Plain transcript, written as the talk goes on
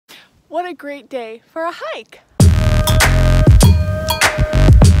What a great day for a hike!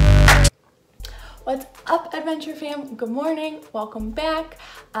 What's up, Adventure Fam? Good morning, welcome back.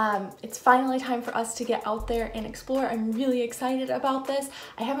 It's finally time for us to get out there and explore. I'm really excited about this.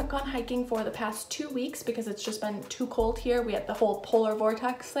 I haven't gone hiking for the past 2 weeks because it's just been too cold here. We had the whole polar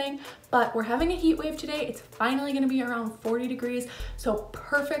vortex thing, but we're having a heat wave today. It's finally gonna be around 40 degrees, so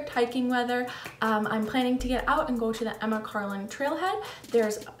perfect hiking weather. I'm planning to get out and go to the Emma Carlin trailhead.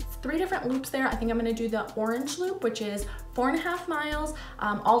 There's 3 different loops there. I think I'm gonna do the orange loop, which is 4.5 miles.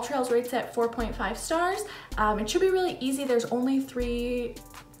 All trails rates at 4.5 stars. It should be really easy. There's only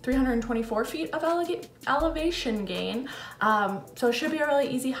 324 feet of elevation gain. So it should be a really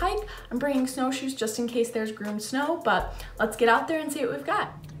easy hike. I'm bringing snowshoes just in case there's groomed snow, but let's get out there and see what we've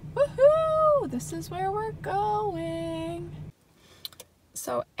got. Woohoo! This is where we're going.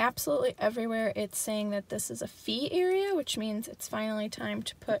 So absolutely everywhere it's saying that this is a fee area, which means it's finally time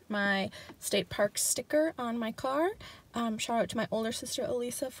to put my state park sticker on my car. Shout out to my older sister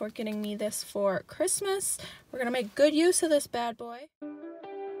Elisa for getting me this for Christmas. We're gonna make good use of this bad boy.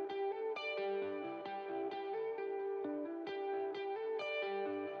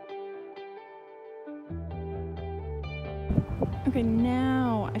 Okay,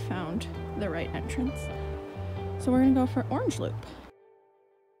 now I found the right entrance. So we're gonna go for orange loop.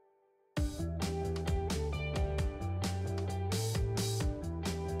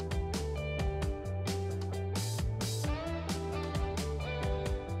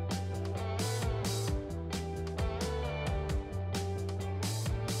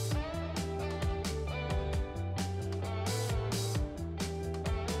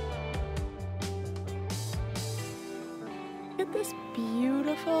 Look at this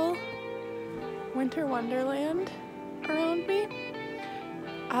beautiful winter wonderland around me.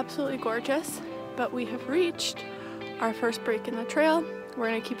 Absolutely gorgeous, but we have reached our first break in the trail. We're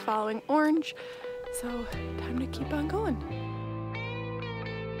gonna keep following orange, so time to keep on going.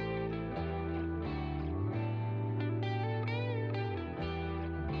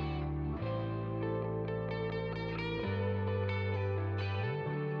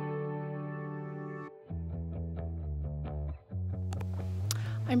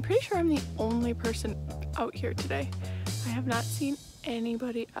 I'm pretty sure I'm the only person out here today. I have not seen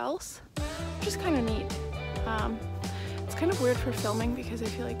anybody else, which is kind of neat. It's kind of weird for filming because I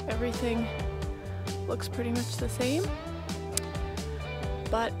feel like everything looks pretty much the same,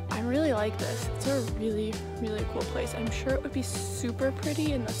 but I really like this. It's a really, really cool place. I'm sure it would be super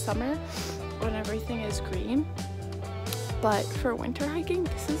pretty in the summer when everything is green, but for winter hiking,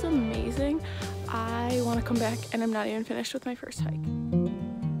 this is amazing. I want to come back, and I'm not even finished with my first hike.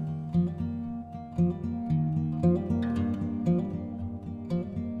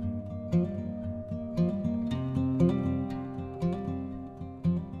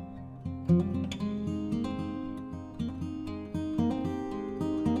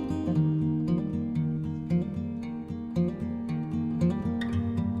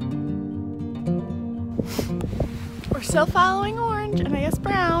 We're still following orange and I guess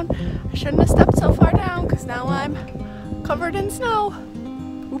brown. I shouldn't have stepped so far down because now I'm covered in snow.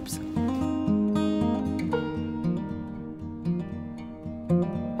 Oops.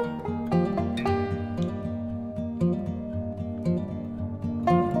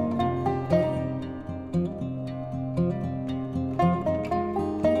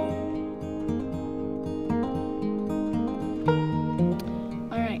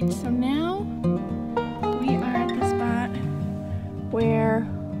 Alright, so now where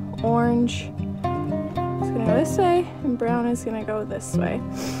orange is gonna go this way and brown is gonna go this way.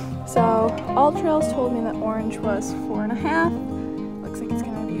 So all trails told me that orange was 4.5. Looks like it's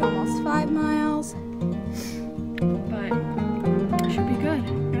gonna be almost 5 miles, but it should be good.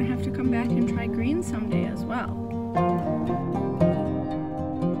 We're gonna have to come back and try green someday as well.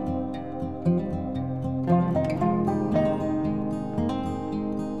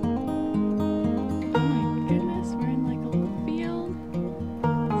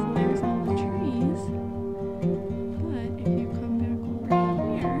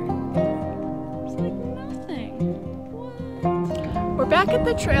 Back at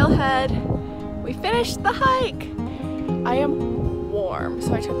the trailhead. We finished the hike. I am warm,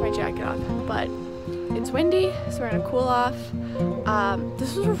 so I took my jacket off, but it's windy, so we're gonna cool off.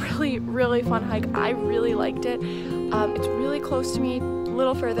 This was a really, really fun hike. I really liked it. It's really close to me, a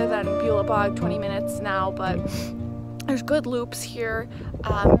little further than Beulah Bog, 20 minutes now, but there's good loops here.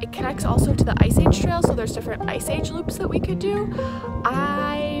 It connects also to the Ice Age Trail, so there's different Ice Age loops that we could do.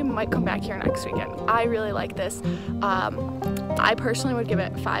 I might come back here next weekend. I really like this. I personally would give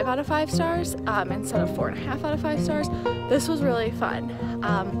it 5 out of 5 stars instead of 4.5 out of 5 stars. This was really fun.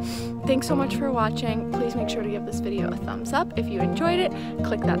 Thanks so much for watching. Please make sure to give this video a thumbs up if you enjoyed it.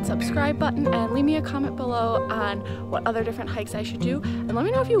 Click that subscribe button and leave me a comment below on what other different hikes I should do. And let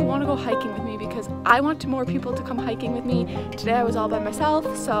me know if you want to go hiking with me, because I want more people to come hiking with me. Today I was all by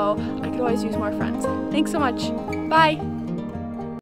myself, so I could always use more friends. Thanks so much. Bye.